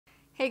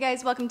Hey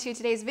guys, welcome to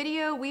today's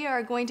video. We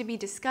are going to be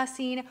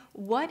discussing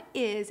what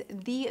is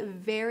the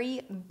very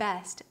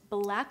best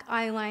black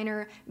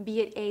eyeliner,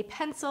 be it a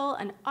pencil,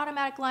 an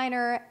automatic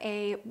liner,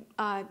 a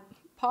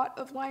pot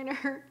of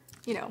liner,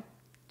 you know,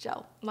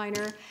 gel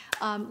liner,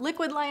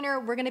 liquid liner.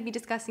 We're gonna be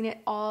discussing it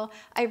all.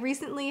 I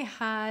recently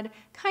had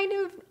kind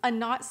of a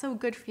not so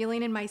good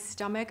feeling in my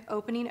stomach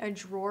opening a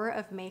drawer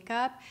of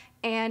makeup.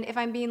 And if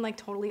I'm being like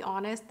totally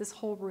honest, this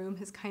whole room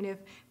has kind of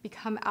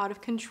become out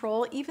of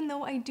control. Even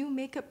though I do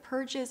makeup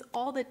purges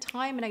all the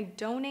time and I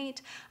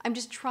donate, I'm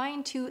just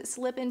trying to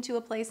slip into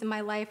a place in my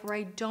life where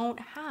I don't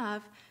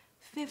have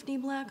 50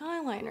 black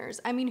eyeliners.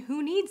 I mean,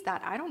 who needs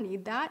that? I don't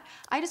need that.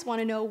 I just want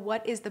to know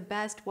what is the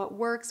best, what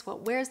works,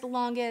 what wears the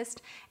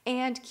longest,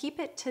 and keep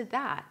it to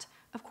that.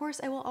 Of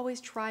course, I will always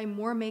try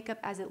more makeup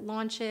as it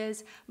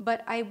launches,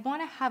 but I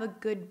want to have a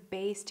good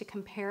base to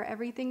compare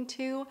everything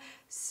to.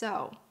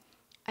 So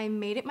I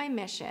made it my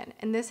mission,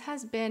 and this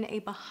has been a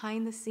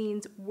behind the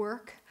scenes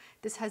work.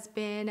 This has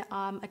been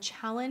a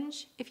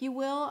challenge, if you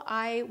will.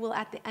 I will,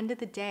 at the end of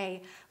the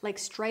day, like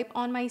stripe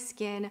on my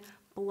skin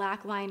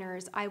black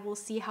liners. I will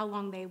see how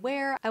long they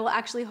wear. I will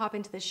actually hop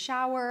into the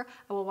shower.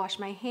 I will wash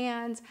my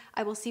hands.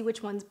 I will see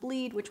which ones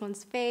bleed, which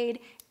ones fade.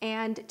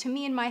 And to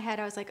me, in my head,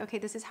 I was like, okay,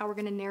 this is how we're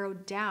gonna narrow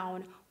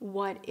down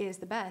what is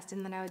the best.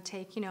 And then I would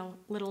take, you know,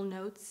 little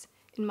notes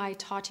in my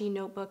Tati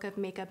notebook of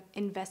makeup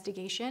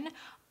investigation.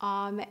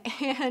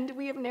 And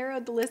we have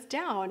narrowed the list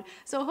down.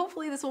 So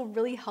hopefully this will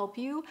really help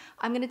you.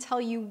 I'm gonna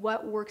tell you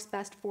what works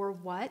best for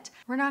what.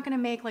 We're not gonna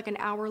make like an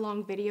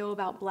hour-long video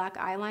about black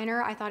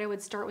eyeliner. I thought I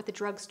would start with the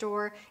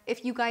drugstore.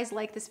 If you guys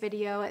like this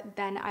video,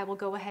 then I will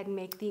go ahead and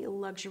make the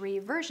luxury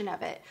version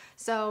of it.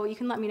 So you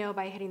can let me know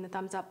by hitting the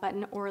thumbs up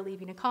button or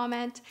leaving a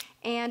comment.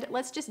 And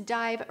let's just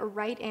dive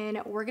right in.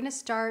 We're gonna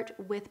start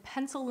with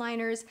pencil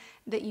liners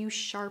that you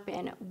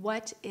sharpen.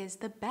 What is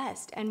the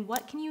best and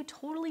what can you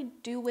totally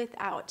do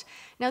without?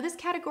 Now this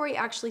category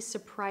actually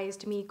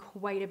surprised me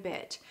quite a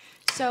bit.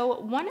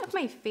 So one of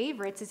my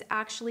favorites is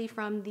actually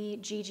from the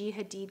Gigi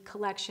Hadid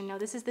collection. Now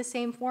this is the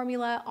same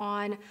formula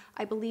on,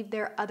 I believe,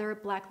 their other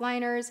black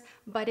liners,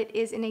 but it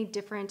is in a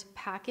different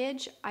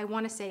package. I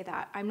want to say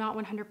that. I'm not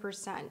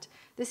 100%.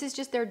 This is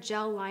just their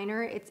gel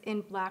liner. It's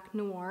in Black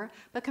Noir,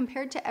 but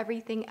compared to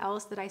everything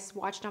else that I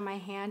swatched on my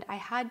hand, I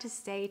had to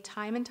say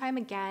time and time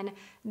again,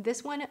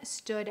 this one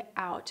stood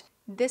out.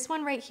 This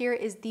one right here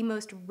is the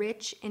most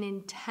rich and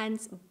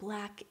intense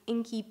black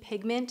inky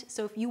pigment.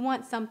 So if you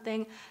want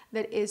something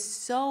that is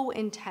so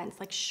intense,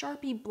 like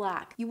Sharpie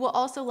black, you will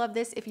also love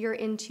this if you're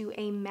into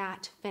a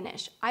matte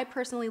finish. I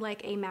personally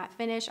like a matte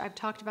finish. I've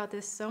talked about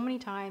this so many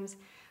times.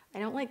 I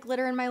don't like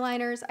glitter in my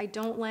liners. I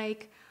don't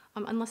like,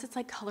 unless it's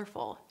like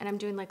colorful and I'm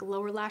doing like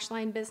lower lash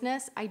line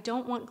business, I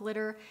don't want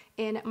glitter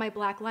in my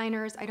black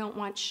liners. I don't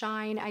want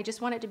shine. I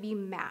just want it to be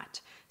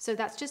matte. So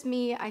that's just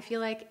me. I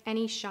feel like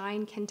any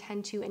shine can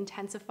tend to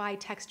intensify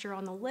texture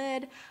on the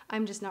lid.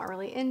 I'm just not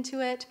really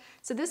into it.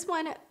 So this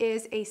one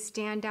is a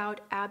standout.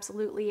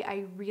 Absolutely.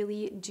 I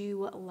really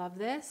do love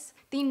this.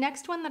 The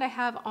next one that I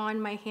have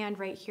on my hand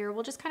right here,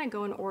 we'll just kind of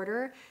go in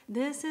order.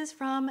 This is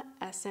from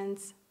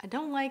Essence. I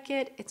don't like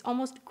it. It's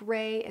almost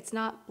gray. It's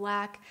not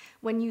black.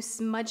 When you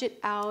smudge it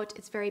out,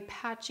 it's very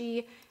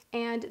patchy.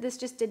 And this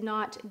just did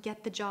not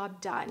get the job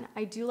done.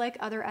 I do like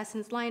other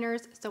Essence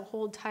liners, so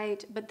hold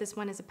tight, but this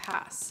one is a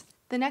pass.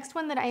 The next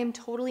one that I am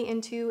totally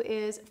into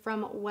is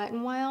from Wet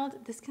n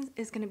Wild. This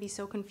is gonna be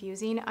so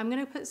confusing. I'm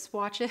gonna put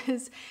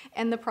swatches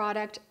and the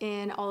product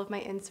in all of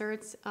my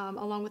inserts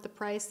along with the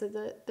price so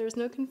that there's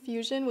no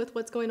confusion with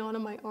what's going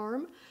on my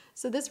arm.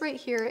 So this right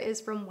here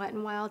is from Wet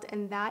n Wild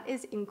and that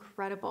is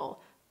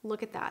incredible.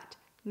 Look at that.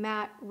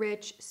 Matte,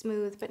 rich,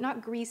 smooth, but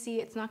not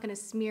greasy. It's not gonna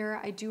smear.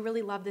 I do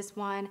really love this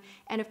one.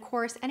 And of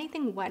course,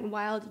 anything Wet n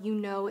Wild you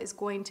know is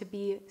going to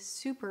be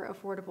super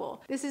affordable.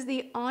 This is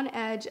the On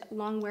Edge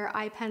Long Wear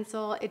Eye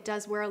Pencil. It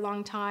does wear a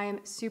long time.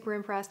 Super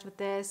impressed with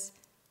this.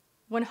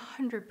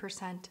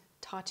 100%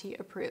 Tati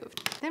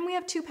approved. Then we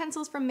have two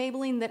pencils from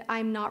Maybelline that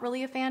I'm not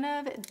really a fan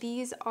of.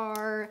 These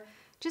are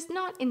just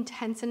not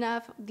intense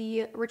enough.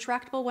 The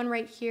retractable one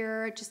right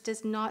here just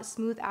does not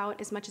smooth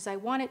out as much as I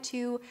want it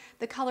to.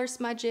 The color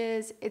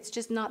smudges, it's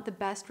just not the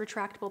best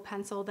retractable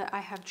pencil that I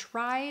have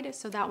tried,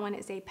 so that one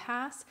is a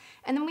pass.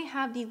 And then we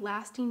have the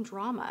Lasting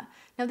Drama.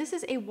 Now this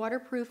is a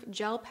waterproof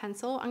gel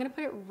pencil. I'm gonna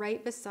put it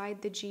right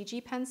beside the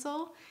Gigi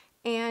pencil.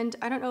 And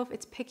I don't know if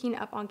it's picking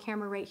up on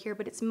camera right here,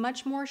 but it's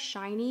much more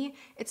shiny.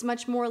 It's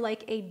much more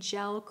like a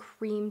gel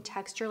cream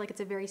texture, like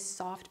it's a very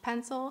soft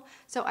pencil.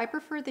 So I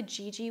prefer the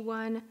Gigi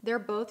one. They're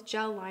both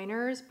gel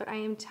liners, but I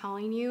am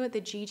telling you, the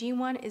Gigi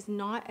one is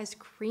not as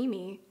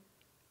creamy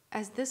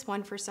as this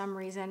one for some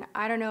reason.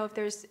 I don't know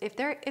if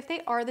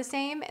they are the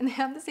same and they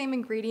have the same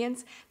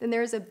ingredients, then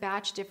there's a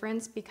batch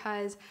difference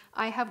because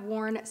I have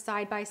worn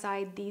side by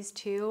side these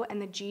two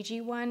and the Gigi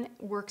one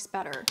works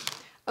better.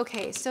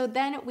 Okay, so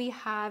then we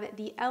have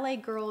the LA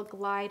Girl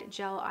Glide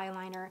Gel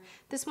Eyeliner.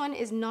 This one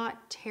is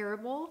not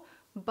terrible,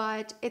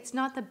 but it's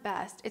not the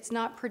best. It's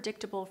not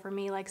predictable for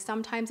me. Like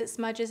sometimes it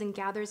smudges and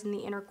gathers in the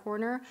inner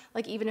corner,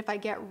 like even if I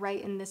get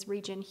right in this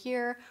region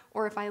here,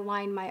 or if I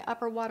line my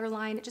upper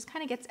waterline, it just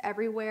kind of gets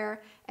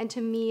everywhere. And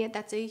to me,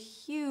 that's a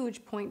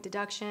huge point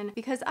deduction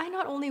because I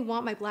not only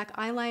want my black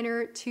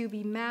eyeliner to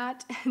be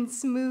matte and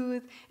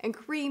smooth and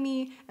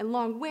creamy and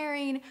long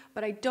wearing,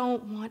 but I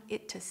don't want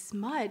it to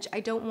smudge. I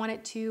don't want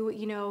it to,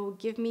 you know,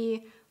 give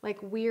me like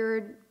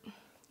weird,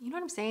 you know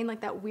what I'm saying?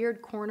 Like that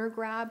weird corner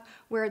grab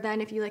where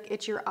then if you like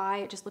itch your eye,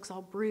 it just looks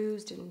all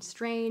bruised and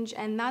strange.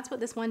 And that's what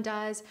this one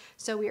does.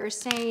 So we are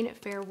saying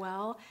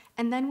farewell.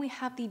 And then we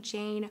have the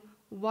Jane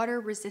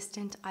water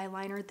resistant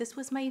eyeliner. This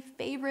was my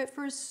favorite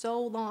for so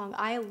long.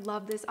 I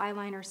love this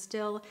eyeliner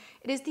still.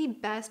 It is the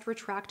best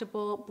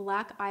retractable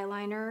black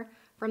eyeliner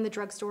from the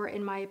drugstore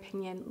in my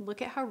opinion.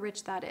 Look at how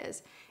rich that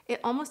is. It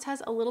almost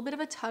has a little bit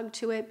of a tug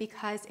to it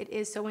because it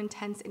is so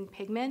intense in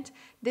pigment.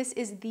 This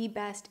is the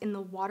best in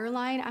the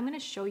waterline. I'm gonna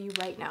show you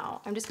right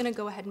now. I'm just gonna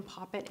go ahead and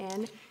pop it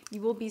in.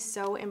 You will be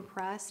so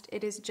impressed.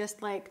 It is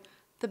just like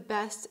the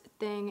best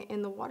thing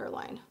in the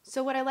waterline.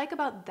 So what I like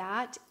about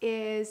that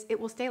is it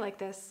will stay like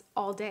this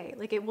all day.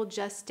 Like it will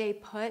just stay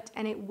put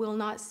and it will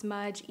not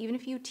smudge even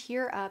if you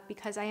tear up,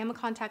 because I am a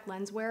contact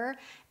lens wearer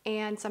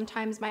and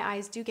sometimes my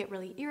eyes do get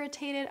really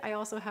irritated. I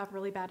also have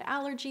really bad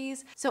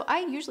allergies. So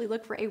I usually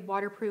look for a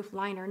waterproof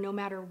liner no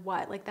matter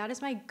what. Like that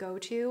is my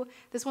go-to.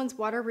 This one's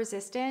water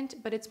resistant,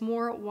 but it's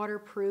more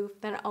waterproof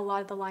than a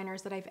lot of the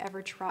liners that I've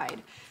ever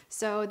tried.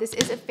 So this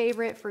is a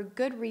favorite for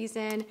good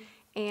reason,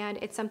 and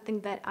it's something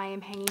that I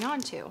am hanging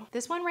on to.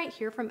 This one right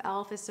here from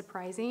e.l.f. is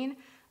surprising.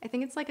 I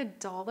think it's like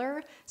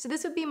 $1. So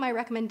this would be my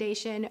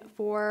recommendation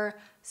for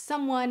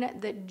someone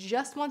that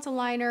just wants a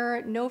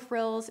liner, no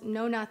frills,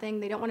 no nothing.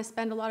 They don't want to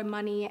spend a lot of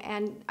money.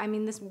 And I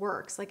mean, this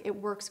works, like it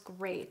works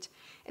great.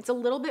 It's a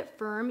little bit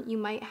firm. You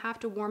might have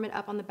to warm it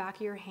up on the back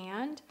of your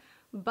hand,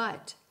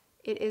 but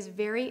it is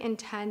very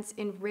intense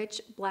in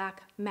rich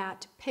black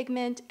matte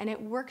pigment and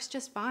it works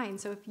just fine.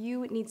 So if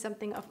you need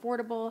something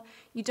affordable,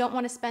 you don't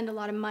want to spend a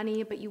lot of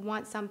money, but you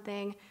want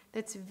something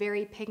that's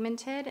very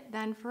pigmented,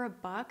 then for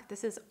 $1,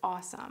 this is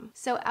awesome.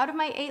 So out of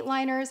my 8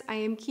 liners, I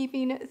am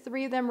keeping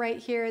 3 of them right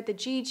here, the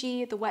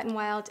Gigi, the Wet n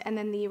Wild, and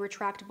then the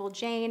retractable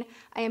Jane.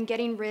 I am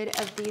getting rid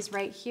of these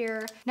right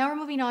here. Now we're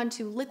moving on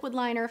to liquid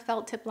liner,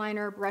 felt tip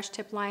liner, brush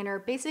tip liner,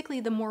 basically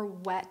the more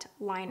wet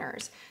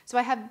liners. So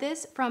I have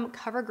this from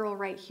Covergirl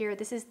right here.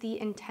 This is the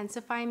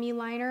Intensify Me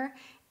liner,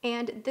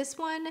 and this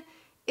one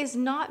is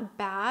not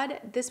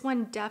bad. This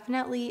one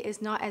definitely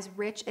is not as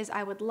rich as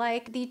I would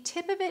like. The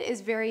tip of it is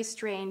very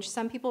strange.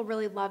 Some people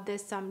really love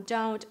this, some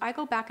don't. I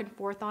go back and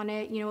forth on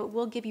it. You know, it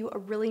will give you a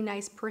really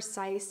nice,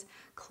 precise,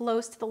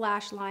 close to the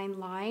lash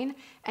line,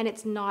 and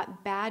it's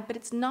not bad, but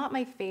it's not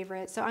my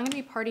favorite. So I'm gonna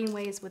be parting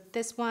ways with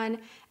this one.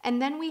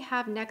 And then we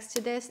have next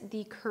to this,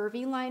 the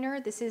Curvy liner.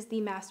 This is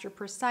the Master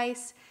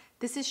Precise.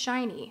 This is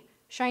shiny,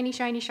 shiny,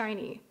 shiny,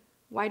 shiny.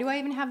 Why do I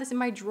even have this in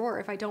my drawer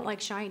if I don't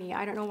like shiny?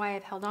 I don't know why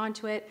I've held on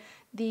to it.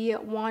 The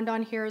wand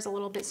on here is a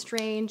little bit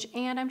strange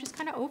and I'm just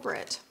kind of over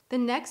it. The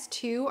next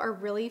 2 are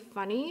really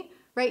funny.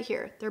 Right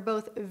here, they're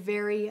both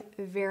very,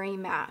 very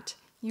matte.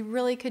 You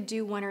really could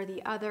do one or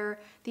the other.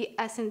 The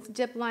Essence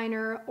Dip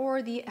Liner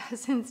or the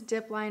Essence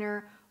Dip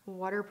Liner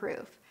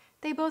Waterproof.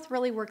 They both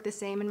really work the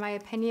same in my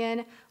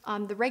opinion.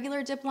 The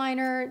regular dip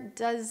liner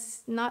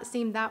does not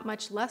seem that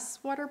much less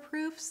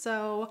waterproof,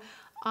 so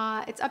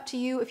it's up to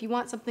you. If you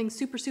want something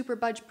super, super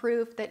budge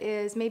proof that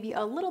is maybe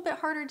a little bit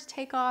harder to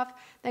take off,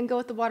 then go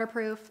with the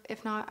waterproof.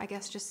 If not, I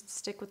guess just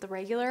stick with the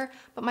regular.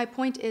 But my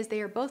point is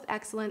they are both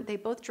excellent. They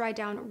both dry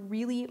down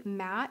really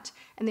matte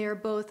and they are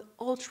both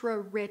ultra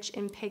rich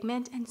in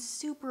pigment and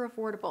super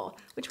affordable.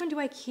 Which one do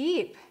I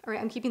keep? All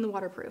right, I'm keeping the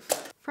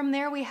waterproof. From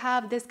there, we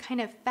have this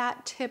kind of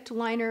fat tipped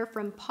liner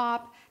from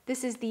Pop.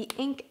 This is the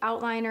ink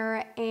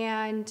outliner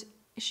and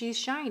she's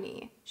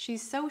shiny.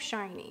 She's so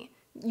shiny.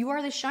 You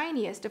are the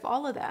shiniest of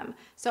all of them.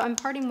 So I'm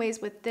parting ways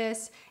with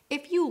this.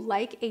 If you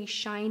like a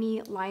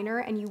shiny liner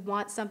and you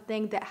want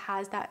something that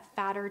has that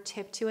fatter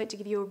tip to it to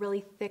give you a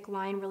really thick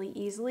line really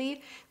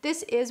easily,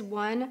 this is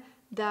one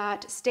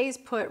that stays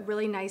put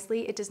really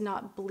nicely. It does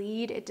not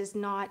bleed. It does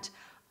not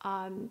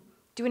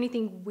do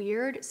anything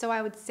weird. So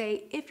I would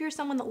say if you're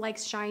someone that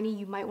likes shiny,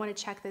 you might want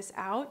to check this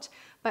out.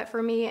 But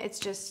for me, it's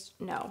just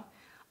no.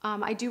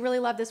 I do really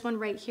love this one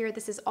right here.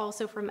 This is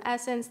also from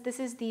Essence. This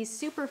is the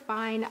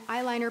Superfine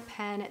Eyeliner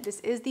Pen. This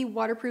is the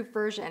waterproof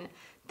version.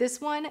 This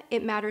one,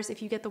 it matters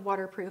if you get the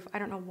waterproof. I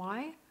don't know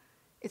why.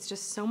 It's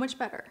just so much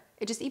better.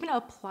 It just even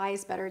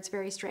applies better. It's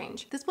very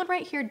strange. This one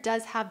right here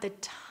does have the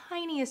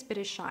tiniest bit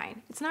of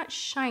shine. It's not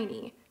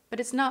shiny,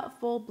 but it's not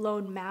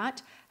full-blown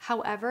matte.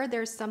 However,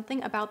 there's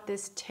something about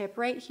this tip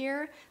right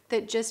here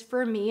that just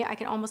for me, I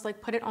can almost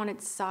like put it on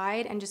its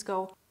side and just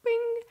go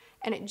bing,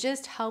 and it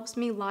just helps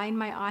me line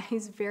my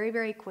eyes very,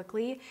 very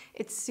quickly.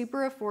 It's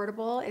super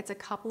affordable. It's a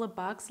couple of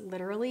bucks,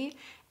 literally,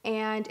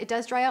 and it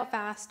does dry out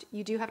fast.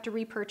 You do have to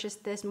repurchase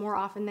this more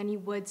often than you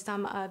would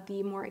some of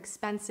the more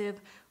expensive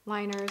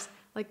liners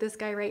Like this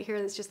guy right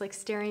here that's just like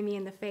staring me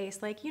in the face,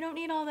 like, you don't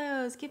need all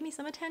those, give me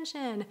some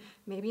attention,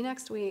 maybe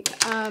next week.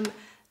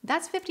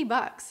 That's 50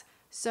 bucks.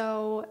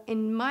 So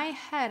in my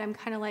head, I'm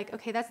kind of like,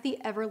 okay, that's the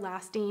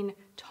everlasting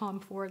Tom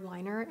Ford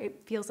liner.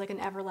 It feels like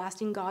an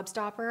everlasting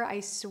gobstopper. I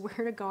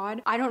swear to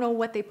God, I don't know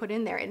what they put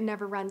in there. It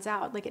never runs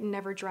out, like it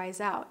never dries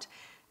out.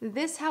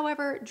 This,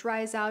 however,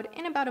 dries out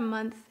in about a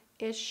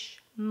month-ish,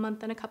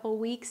 month and a couple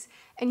weeks,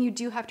 and you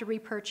do have to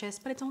repurchase,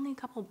 but it's only a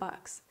couple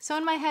bucks. So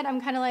in my head, I'm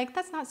kind of like,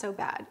 that's not so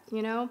bad,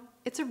 you know?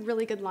 It's a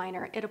really good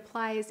liner. It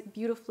applies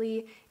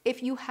beautifully.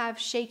 If you have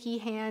shaky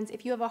hands,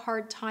 if you have a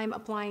hard time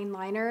applying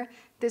liner,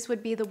 this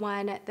would be the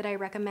one that I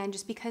recommend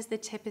just because the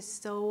tip is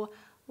so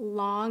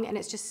long and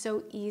it's just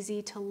so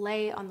easy to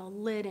lay on the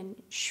lid and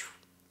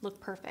look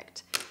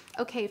perfect.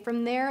 Okay,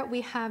 from there we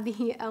have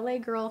the LA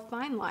Girl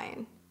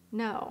Fineline.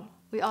 No.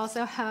 We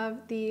also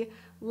have the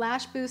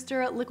Lash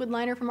Booster Liquid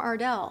Liner from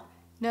Ardell.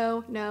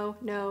 No, no,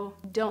 no,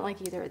 don't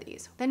like either of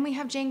these. Then we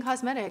have Jane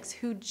Cosmetics,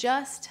 who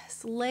just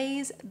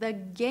slays the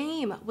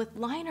game with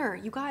liner.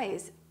 You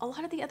guys, a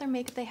lot of the other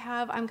makeup they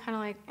have, I'm kind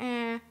of like,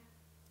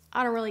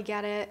 I don't really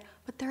get it,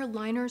 but their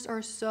liners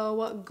are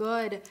so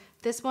good.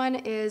 This one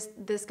is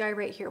this guy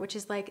right here, which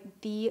is like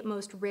the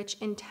most rich,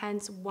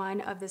 intense one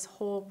of this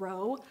whole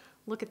row.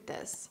 Look at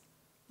this.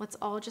 Let's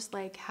all just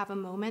like have a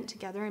moment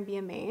together and be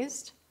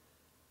amazed.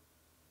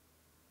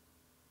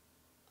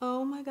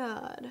 Oh my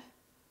God.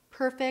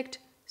 Perfect,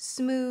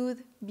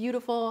 smooth,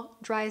 beautiful,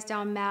 dries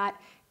down matte,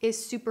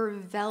 is super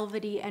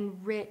velvety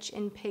and rich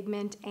in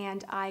pigment,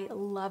 and I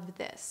love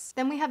this.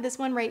 Then we have this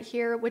one right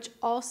here, which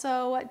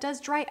also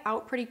does dry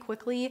out pretty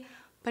quickly,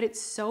 but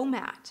it's so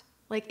matte.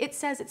 Like it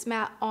says it's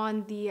matte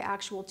on the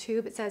actual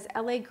tube. It says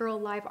LA Girl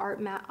Live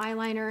Art Matte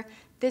Eyeliner.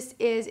 This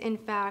is in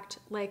fact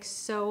like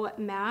so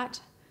matte.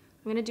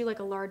 I'm gonna do like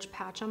a large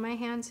patch on my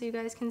hand so you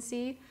guys can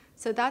see.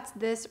 So that's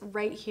this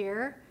right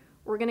here.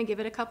 We're gonna give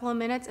it a couple of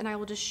minutes and I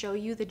will just show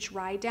you the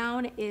dry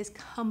down is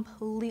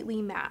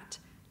completely matte,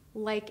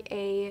 like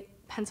a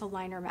pencil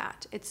liner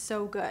matte. It's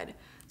so good.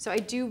 So I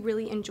do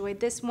really enjoy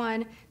this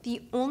one.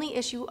 The only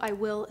issue I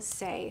will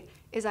say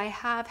is I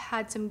have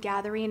had some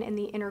gathering in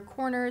the inner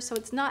corners, so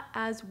it's not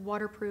as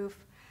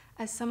waterproof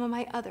as some of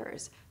my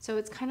others. So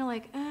it's kind of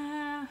like,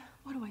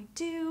 what do I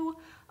do?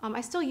 I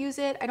still use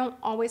it. I don't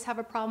always have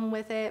a problem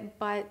with it,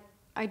 but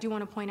I do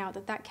want to point out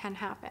that that can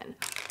happen.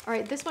 All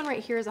right, this one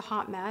right here is a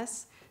hot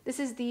mess. This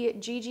is the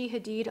Gigi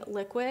Hadid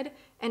liquid,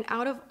 and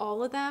out of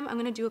all of them, I'm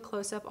gonna do a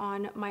close-up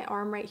on my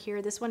arm right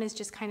here. This one is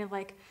just kind of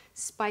like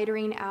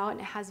spidering out and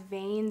it has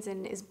veins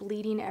and is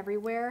bleeding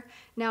everywhere.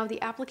 Now,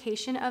 the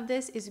application of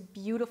this is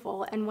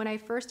beautiful, and when I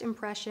first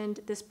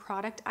impressioned this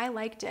product, I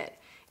liked it.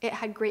 It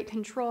had great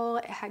control,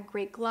 it had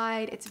great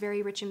glide, it's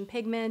very rich in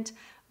pigment,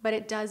 but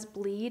it does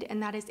bleed,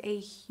 and that is a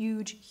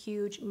huge,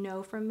 huge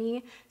no from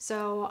me.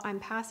 So I'm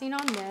passing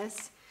on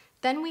this.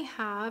 Then we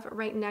have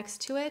right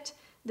next to it,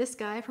 this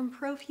guy from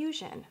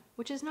ProFusion,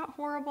 which is not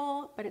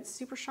horrible, but it's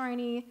super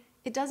shiny.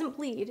 It doesn't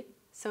bleed,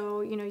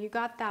 so you know, you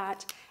got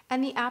that.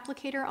 And the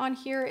applicator on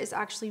here is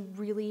actually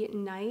really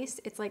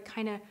nice. It's like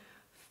kind of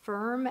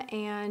firm,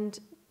 and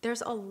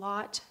there's a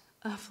lot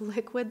of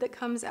liquid that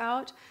comes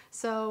out,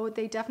 so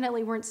they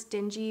definitely weren't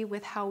stingy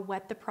with how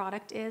wet the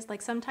product is.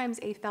 Like sometimes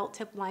a felt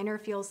tip liner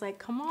feels like,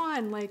 come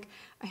on, like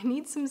I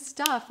need some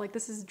stuff. Like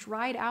this is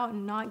dried out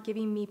and not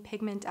giving me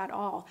pigment at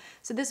all.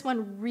 So this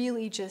one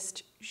really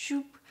just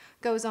shoop,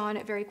 goes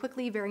on very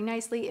quickly, very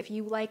nicely. If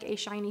you like a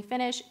shiny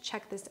finish,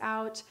 check this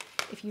out.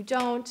 If you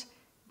don't,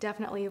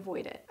 definitely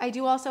avoid it. I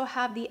do also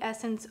have the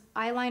Essence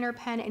Eyeliner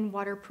Pen in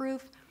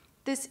waterproof.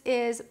 This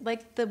is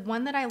like the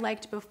one that I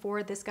liked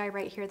before this guy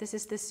right here. This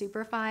is the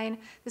Superfine.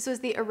 This was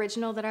the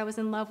original that I was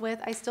in love with.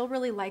 I still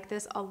really like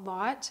this a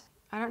lot.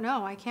 I don't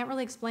know, I can't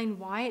really explain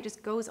why. It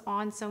just goes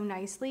on so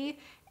nicely,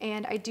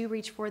 and I do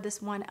reach for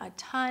this one a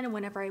ton.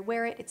 Whenever I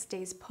wear it, it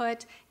stays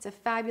put. It's a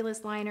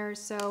fabulous liner,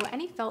 so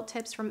any felt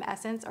tips from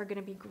Essence are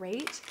gonna be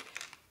great.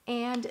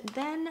 And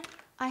then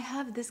I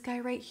have this guy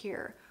right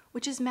here,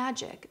 which is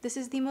magic. This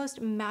is the most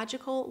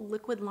magical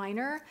liquid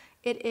liner.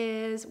 It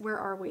is, where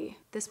are we?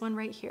 This one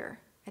right here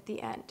at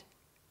the end.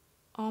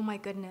 Oh my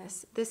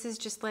goodness, this is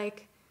just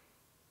like,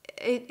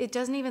 it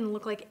doesn't even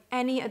look like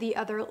any of the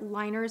other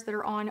liners that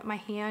are on my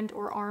hand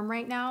or arm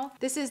right now.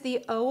 This is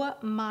the Oh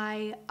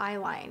My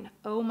Eyeline,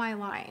 Oh My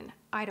Line,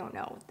 I don't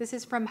know. This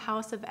is from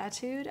House of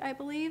Etude, I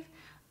believe.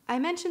 I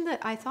mentioned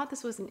that I thought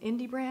this was an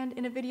indie brand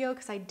in a video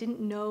because I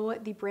didn't know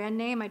the brand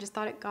name. I just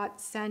thought it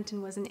got sent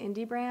and was an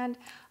indie brand,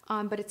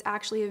 but it's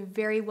actually a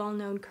very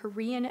well-known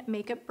Korean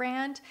makeup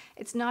brand.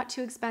 It's not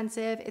too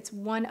expensive. It's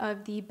one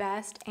of the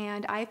best,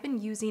 and I've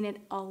been using it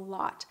a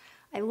lot.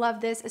 I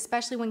love this,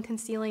 especially when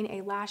concealing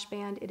a lash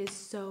band. It is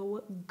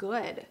so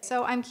good.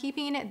 So I'm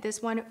keeping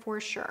this one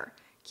for sure.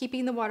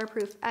 Keeping the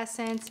waterproof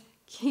Essence,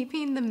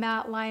 keeping the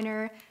matte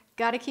liner,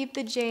 gotta keep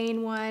the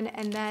Jane one,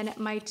 and then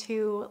my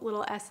two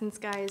little Essence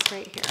guys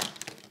right here.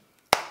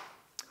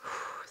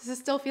 This is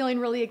still feeling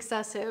really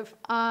excessive.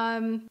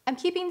 I'm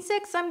keeping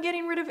 6, I'm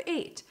getting rid of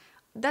 8.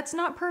 That's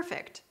not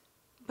perfect,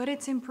 but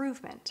it's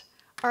improvement.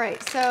 All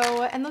right,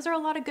 so, and those are a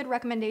lot of good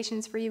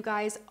recommendations for you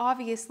guys.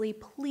 Obviously,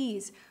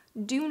 please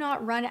do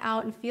not run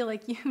out and feel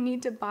like you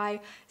need to buy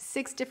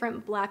 6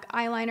 different black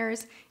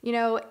eyeliners. You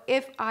know,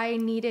 if I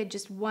needed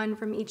just one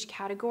from each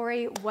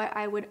category, what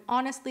I would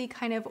honestly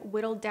kind of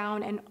whittle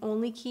down and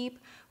only keep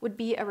would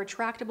be a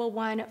retractable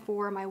one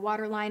for my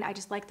waterline. I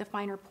just like the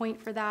finer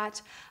point for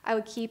that. I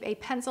would keep a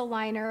pencil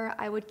liner.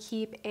 I would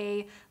keep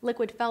a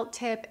liquid felt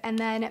tip, and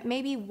then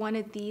maybe one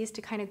of these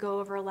to kind of go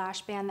over a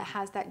lash band that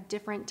has that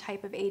different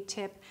type of a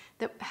tip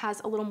that has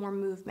a little more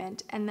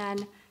movement. And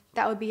then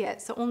that would be it.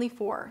 So only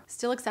 4.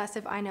 Still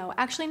excessive, I know.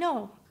 Actually,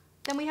 no.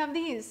 Then we have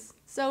these.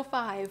 So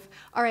 5.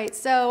 All right,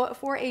 so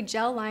for a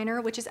gel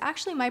liner, which is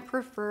actually my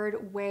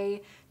preferred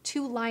way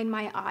to line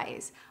my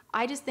eyes,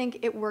 I just think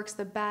it works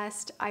the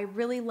best. I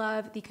really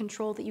love the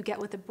control that you get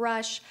with the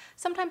brush.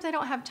 Sometimes I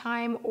don't have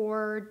time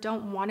or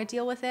don't want to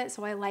deal with it,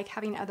 so I like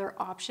having other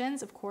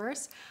options, of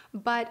course.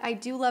 But I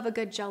do love a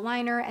good gel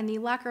liner, and the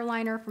lacquer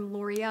liner from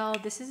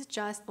L'Oreal, this is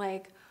just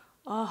like,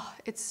 oh,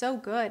 it's so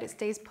good. It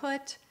stays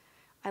put.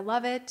 I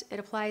love it. It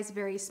applies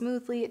very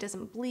smoothly, it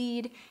doesn't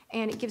bleed,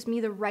 and it gives me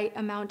the right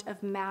amount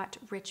of matte,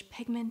 rich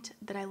pigment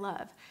that I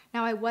love.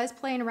 Now, I was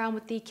playing around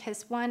with the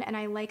Kiss one, and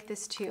I like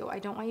this too. I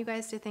don't want you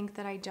guys to think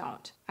that I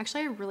don't.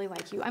 Actually, I really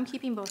like you. I'm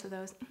keeping both of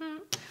those.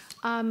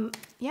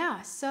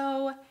 Yeah,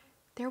 so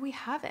there we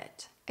have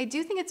it. I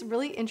do think it's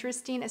really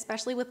interesting,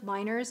 especially with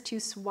liners,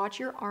 to swatch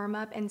your arm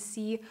up and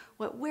see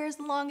what wears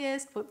the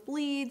longest, what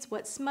bleeds,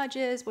 what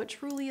smudges, what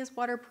truly is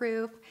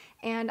waterproof.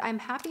 And I'm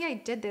happy I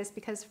did this,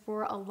 because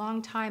for a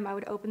long time I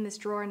would open this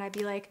drawer and I'd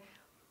be like,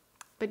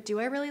 but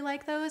do I really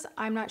like those?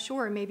 I'm not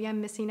sure. Maybe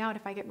I'm missing out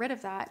if I get rid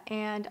of that.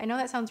 And I know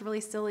that sounds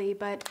really silly,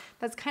 but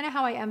that's kind of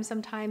how I am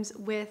sometimes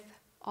with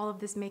all of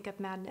this makeup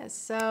madness.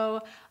 So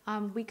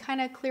we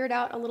kind of cleared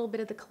out a little bit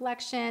of the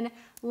collection.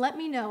 Let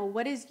me know,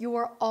 what is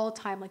your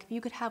all-time, like if you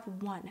could have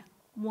one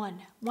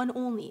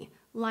only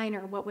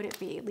liner, what would it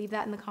be? Leave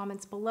that in the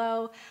comments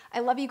below. I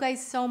love you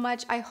guys so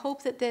much. I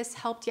hope that this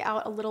helped you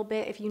out a little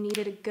bit if you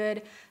needed a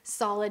good,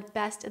 solid,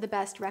 best of the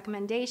best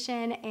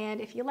recommendation. And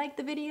if you liked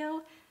the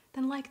video,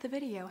 then like the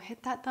video,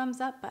 hit that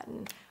thumbs up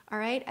button. All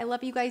right, I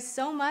love you guys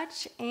so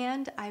much,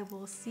 and I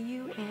will see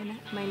you in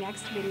my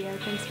next video.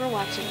 Thanks for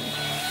watching.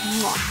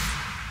 Mwah.